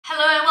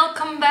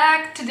welcome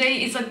back!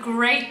 Today is a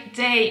great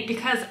day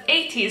because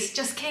Ateez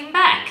just came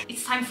back.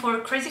 It's time for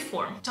Crazy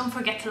Form. Don't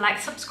forget to like,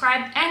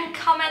 subscribe and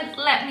comment.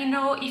 Let me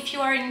know if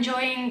you are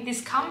enjoying this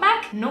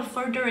comeback. No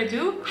further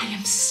ado, I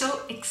am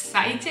so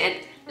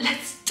excited.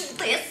 Let's do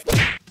this!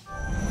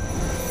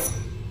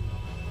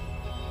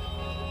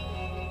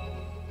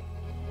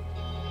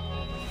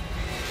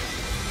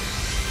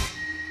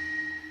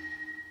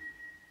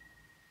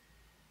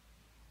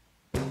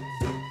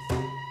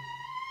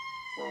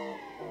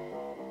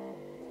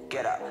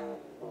 Get up.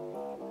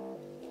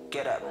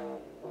 Get up.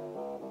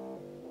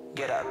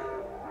 Get up.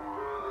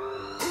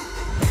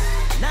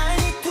 I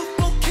need to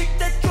go kick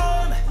that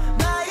drum.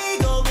 나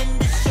이거 in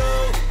the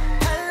show.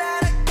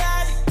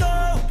 달라라까지 go.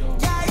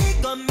 야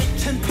이거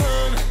미친 품.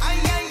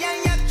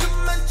 아야야야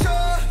춤만 춰.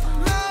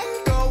 나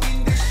이거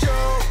in the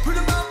show. Put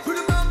 'em up,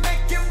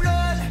 make him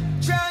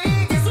run. 자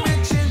이게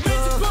미친 품.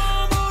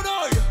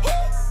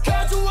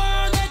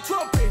 가져와 내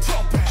트로피.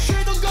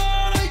 쉬던 건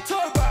이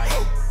털바이.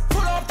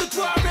 Put up the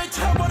drum and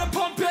I wanna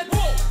pump it.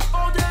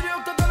 어디를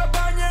없다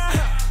돌아봐냐.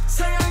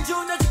 상향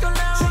좋은 아직 건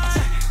나와.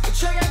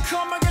 차가운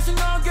컴만 계속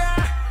너가.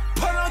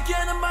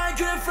 퍼나게는 my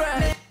good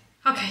friend.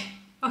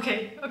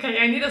 Okay,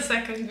 I need a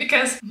second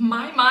because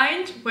my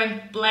mind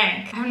went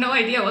blank. I have no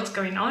idea what's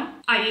going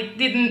on. I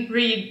didn't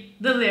read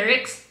the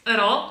lyrics at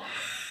all.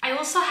 I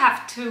also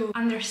have to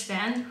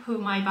understand who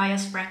my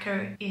bias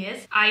wrecker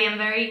is. I am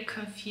very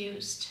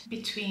confused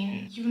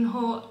between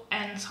Yoonho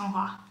and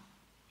Seonghwa.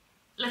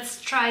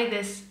 Let's try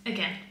this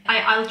again.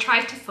 I'll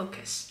try to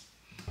focus.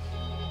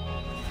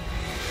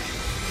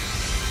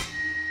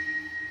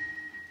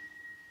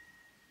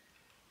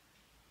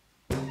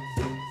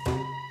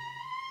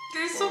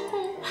 This is so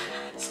cool.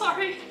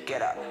 Sorry.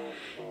 Get up.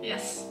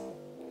 Yes.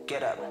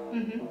 Get up.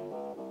 Mm-hmm.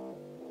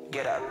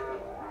 Get up.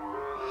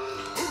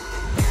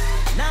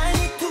 I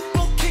need to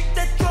go kick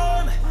that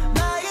drum.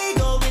 나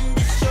이거 in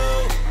the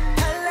show.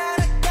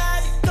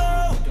 달라라까지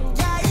go.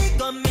 야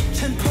이거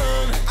미친 품.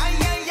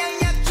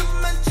 아야야야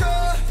춤만 춰.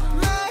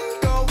 나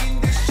이거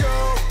in the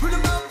show. Put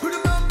 'em up,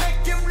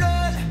 make him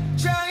run.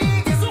 자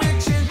이게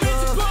미친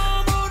품.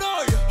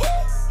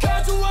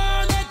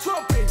 가져와 내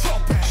트로피.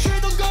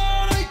 쉬던 건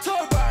이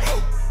털바이.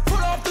 Put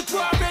up the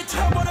drum and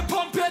I wanna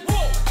pump it.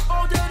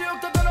 어디를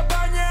없다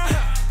돌아봐냐.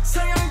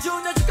 상향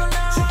좋은 아직 건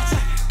나와.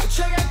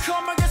 차가운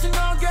컴만 계속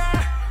너가.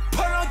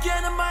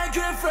 퍼나게는 my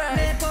good friend.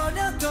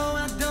 내버려둬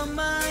I don't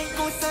mind.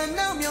 꽃사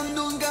나오면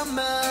눈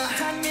감아.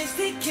 타임이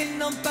스틱인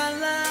넌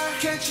빨라.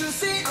 Can't you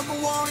see I'm a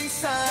warning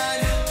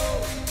sign.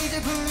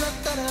 이제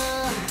불렀더라.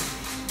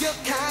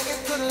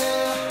 격하게 털어.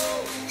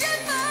 Yeah,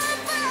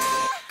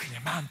 my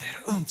그냥 마음대로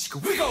움직여.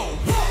 We go.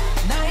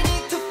 I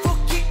need to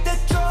kick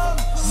that drum.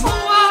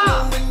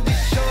 우와. in the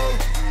show.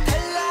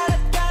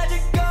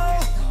 달라라까지 go.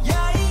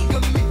 야 이거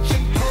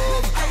미친 품.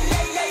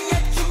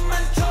 아야야야 춤만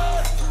춰.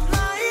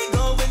 나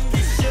이거 in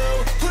the show.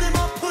 Put 'em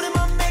up,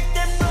 make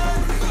them run.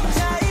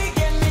 자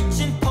이게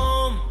미친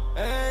품.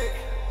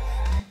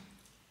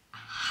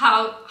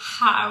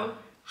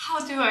 How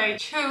do I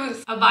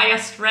choose a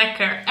bias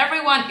wrecker?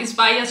 Everyone is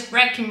bias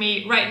wrecking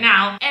me right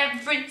now.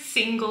 Every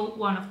single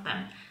one of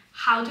them.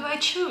 How do I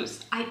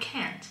choose? I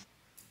can't.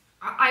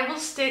 I will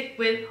stick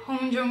with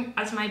Hongjung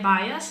as my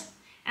bias,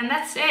 and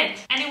that's it.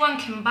 Anyone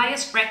can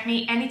bias wreck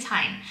me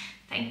anytime.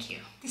 Thank you.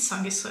 This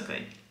song is so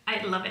good. I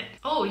love it.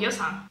 Oh,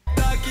 Yeosang.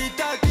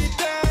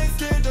 dance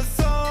to the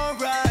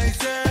sunrise.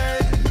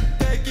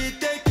 Take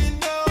it,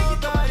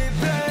 nobody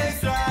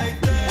plays like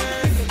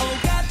this. Oh,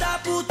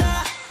 가다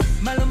보다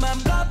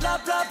말로만 blah blah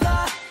blah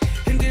blah.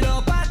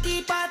 힘들어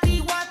party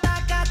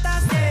왔다 갔다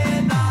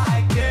stay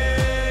like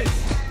this.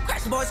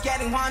 Crazy boys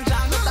getting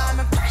환장. 너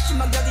따면 pressure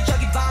막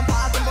여기저기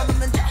반파. 돈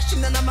버는 자식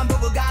난 나만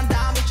보고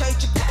간다.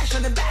 미쳐있지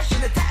passion은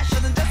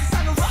passion은 저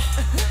세상을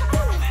rock.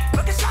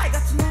 그렇게 사이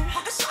같은 놈,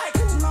 그렇게 사이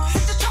같은 놈.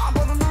 진짜 처음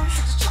보는 놈.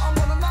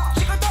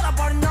 지금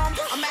돌아버린 놈.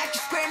 I'm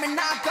actually screaming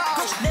now go.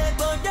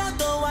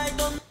 내버려둬 I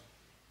don't.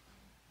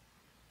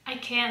 I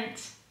can't.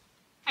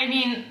 I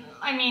mean,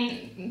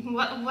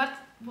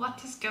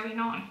 what is going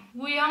on?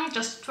 Wooyoung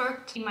just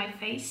twerked in my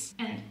face,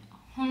 and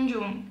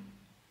Hongjung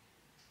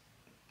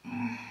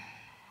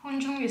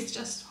is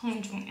just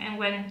Hongjung, and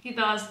when he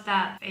does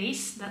that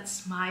face, that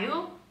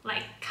smile,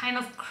 like kind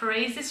of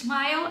crazy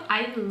smile,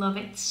 I love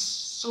it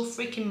so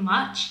freaking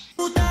much.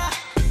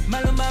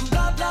 말로만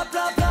blah blah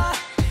blah blah.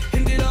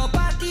 힘들어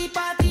party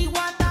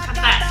왔다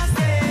갔다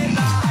stay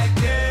like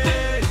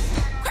this.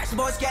 Crazy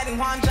boys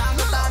getting 환장.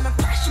 너 따면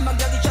pressure 막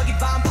여기저기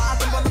반파.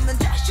 돈 버는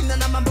자식 난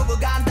나만 보고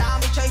간다.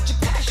 미쳐있지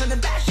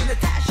passion은 저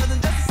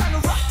세상을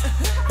rock.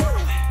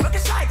 그렇게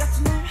사이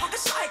같은 놈, 그렇게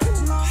사이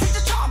같은 놈. 진짜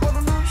처음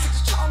보는 놈.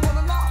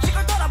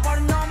 지금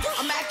돌아버린 놈.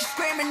 I'm actually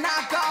screaming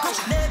now go.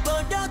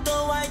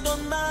 내버려둬 I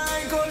don't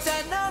mind.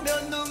 골사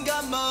나오면 눈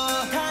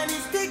감아. Time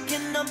is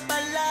ticking 넌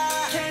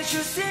빨라. Can't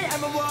you see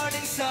I'm a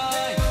warning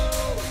sign.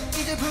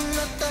 이제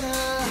불렀더라.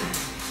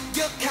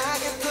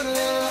 격하게 털어.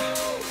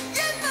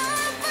 Yeah, my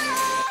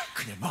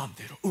그냥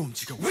마음대로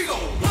움직여. We go.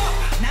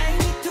 I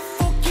need to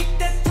kick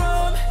that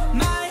drum.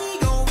 나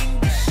이거 in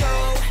the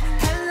show.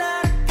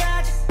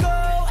 달라라까지 go.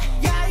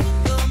 야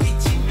이거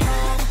미친 놈.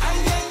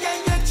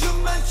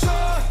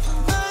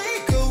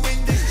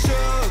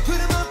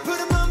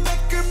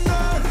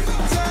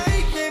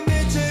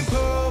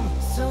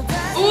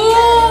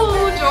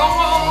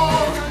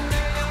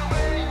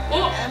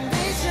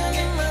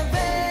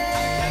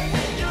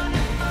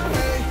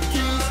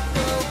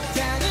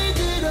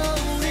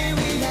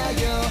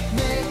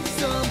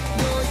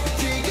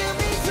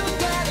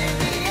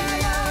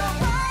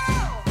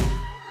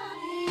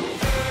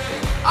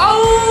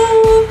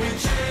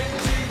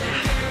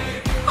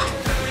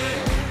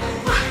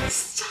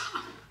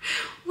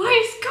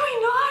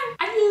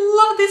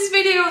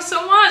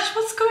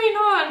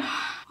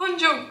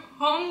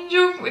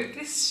 Hongjung with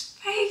this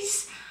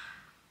face.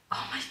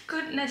 Oh my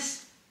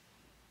goodness.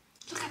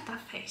 Look at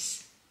that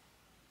face.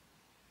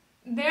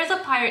 There's a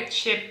pirate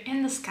ship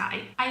in the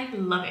sky. I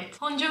love it.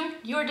 Hongjung,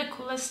 you're the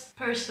coolest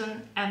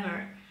person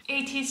ever.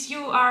 Ateez,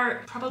 you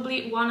are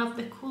probably one of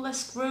the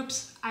coolest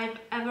groups I've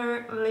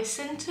ever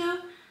listened to.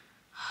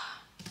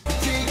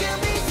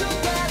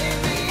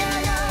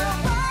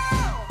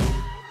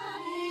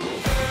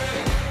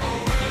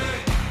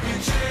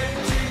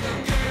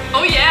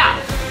 Oh yeah!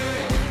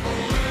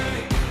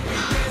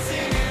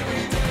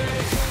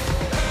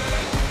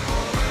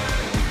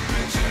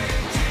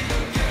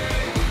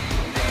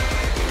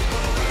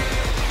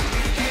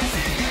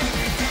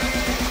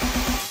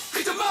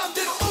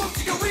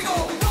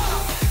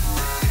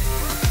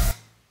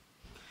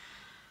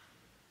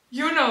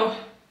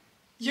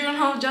 You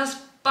know, just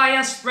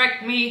bias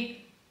wrecked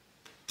me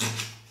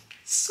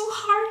so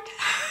hard.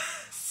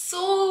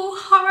 So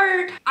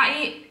hard.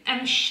 I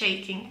am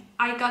shaking.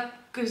 I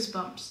got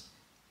goosebumps.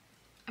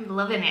 I'm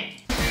loving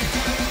it.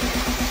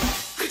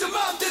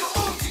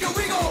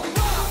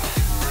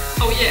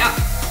 Oh yeah.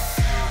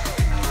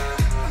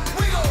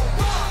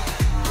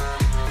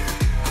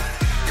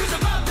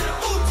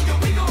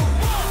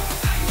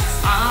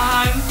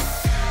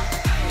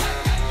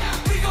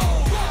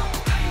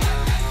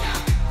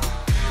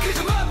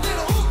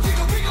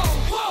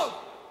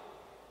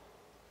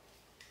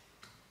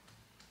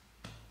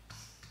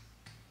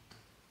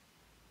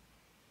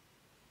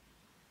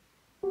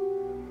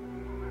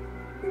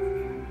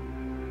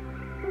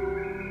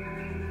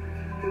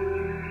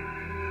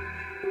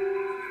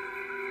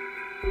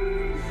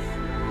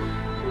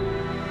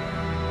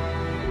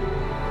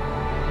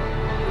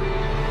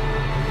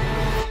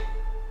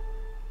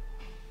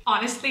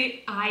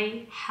 Honestly,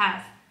 I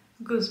have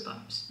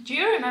goosebumps. Do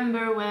you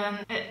remember when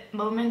a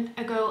moment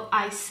ago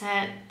I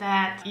said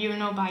that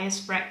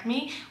bias wrecked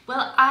me?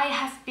 Well, I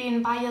have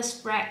been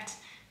bias wrecked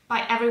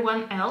by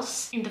everyone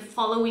else in the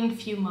following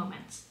few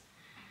moments.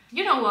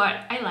 You know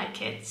what? I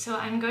like it, so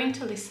I'm going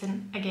to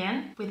listen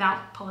again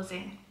without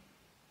pausing.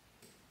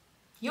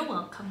 You're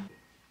welcome.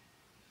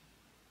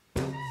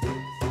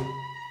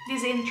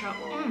 This intro.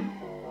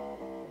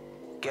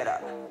 Get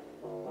up.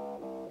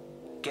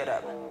 Get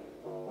up.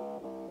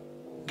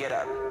 Get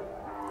up.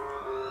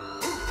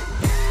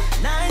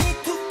 I need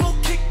to go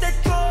kick that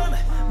drum.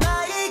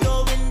 나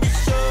이거 in the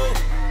show.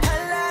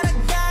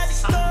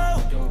 달라라까지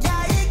go.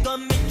 야 이거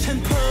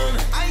미친 품.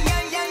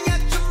 아야야야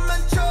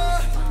좀만 줘.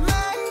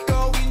 나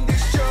이거 in the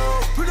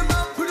show. Put 'em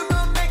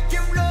on, make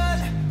him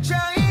run. 자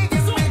이게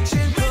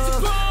미친 품.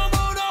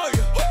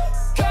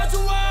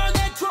 가져와 내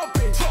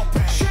트로피.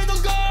 시동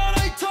걸어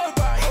이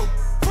터바인.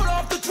 Put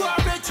up the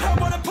drum and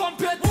turbo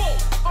pump it.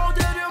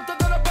 어디를 또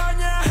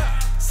돌아봤냐?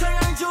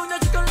 생각 중 내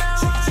지금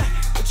나와.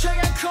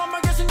 최강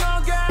컴백에서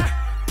너가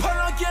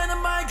펄럭이는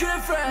my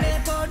good friend.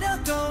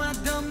 내버려둬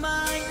왔던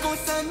말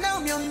꽃사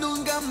나오면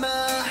눈 감아.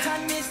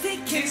 Time is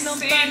ticking 넌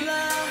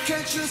빨라.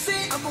 Can't you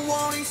see I'm a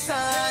warning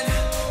sign.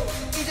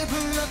 이제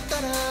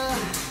불렀더라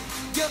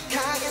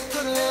격하게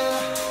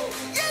털어.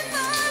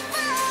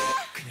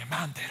 그냥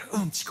맘대로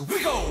움직여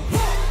we go.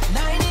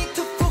 I need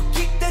to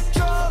kick that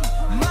drum.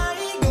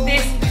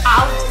 This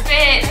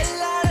outfit.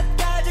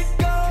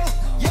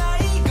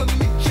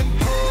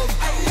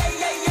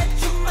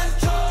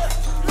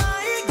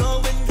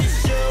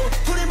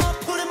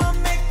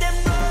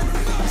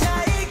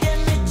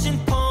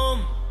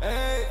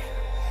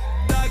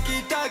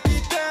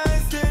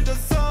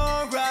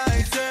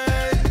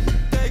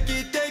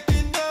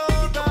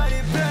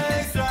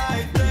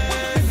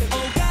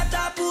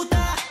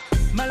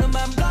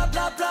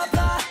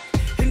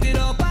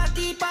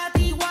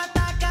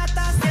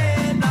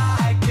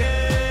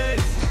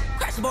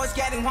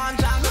 Getting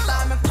환장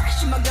그다음에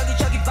크래시만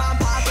여기저기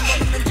반파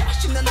그러면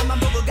다시는 나만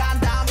보고 간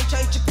다음에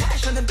저희집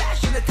패션은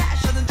패션은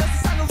패션은 저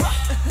세상은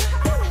rock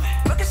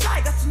그렇게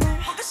사이 같은 놈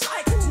그렇게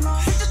사이 같은 놈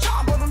진짜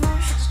처음 보는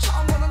놈 진짜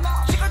처음 보는 놈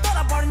지금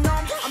돌아버린 놈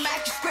I'm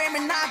make you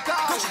screaming not go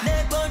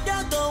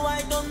내버려둬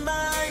I don't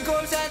mind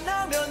골사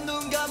나면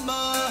눈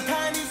감아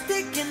Time is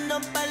ticking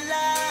넌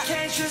빨라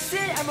Can't you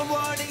see I'm a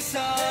warning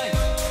sign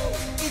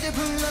이제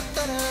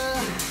불렀더라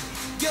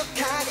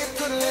격하게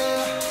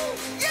털어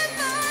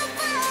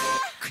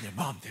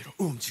맘대로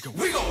움직여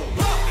we go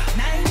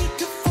I need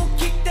to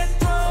kick that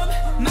drum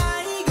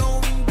my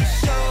ego in the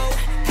show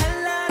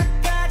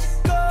달라라까지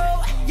go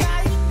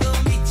야 이거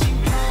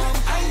미친 놈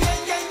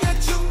아야야야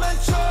춤만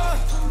춰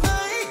my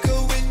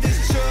ego in the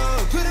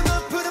show put 'em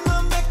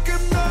on make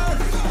 'em run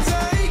자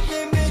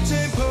이게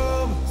미친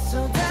봄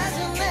쏟아져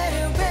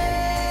내려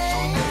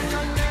babe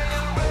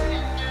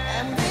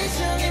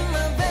ambition in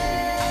my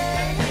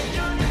vein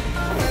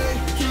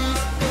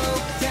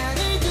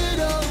기폭탄을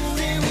들어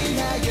우리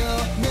위하여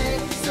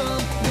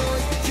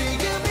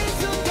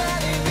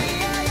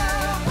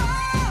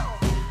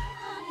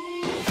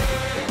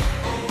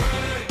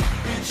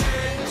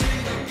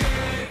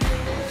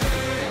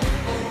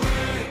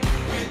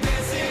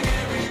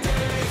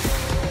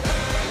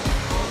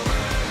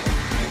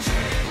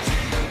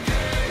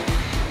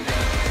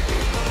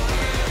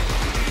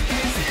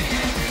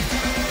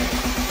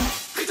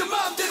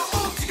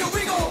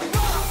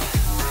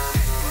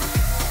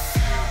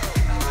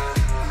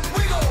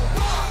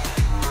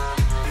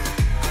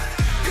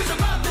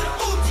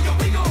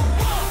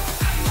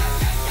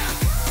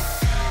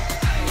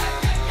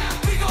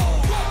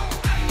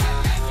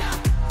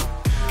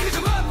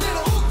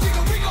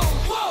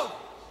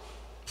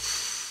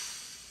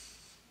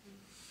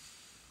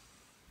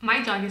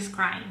My dog is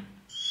crying.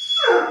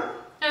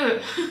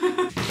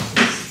 Oh.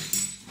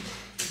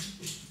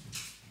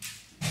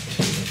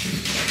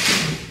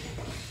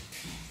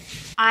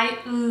 I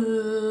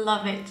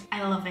love it.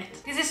 I love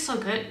it. This is so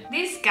good.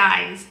 These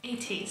guys,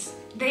 Ateez,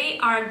 they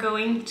are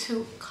going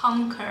to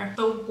conquer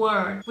the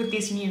world with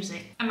this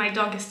music. And my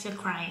dog is still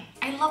crying.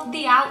 I love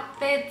the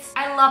outfits.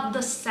 I love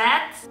the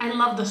sets. I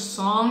love the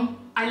song.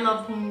 I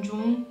love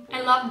Hongjoong.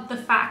 I love the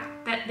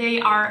fact that they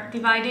are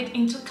divided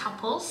into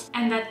couples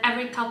and that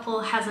every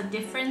couple has a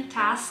different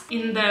task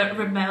in the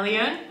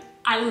rebellion.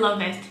 I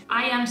love it.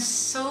 I am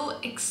so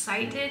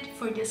excited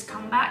for this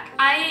comeback.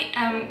 I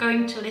am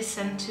going to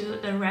listen to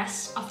the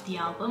rest of the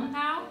album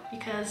now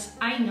because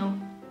I know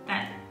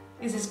that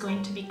this is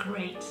going to be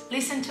great.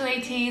 Listen to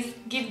Ateez,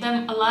 give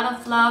them a lot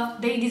of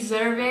love, they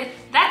deserve it.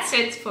 That's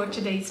it for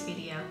today's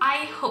video.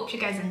 I hope you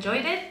guys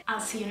enjoyed it. I'll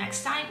see you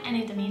next time, and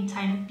in the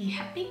meantime, be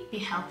happy, be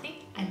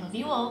healthy. I love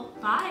you all.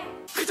 Bye!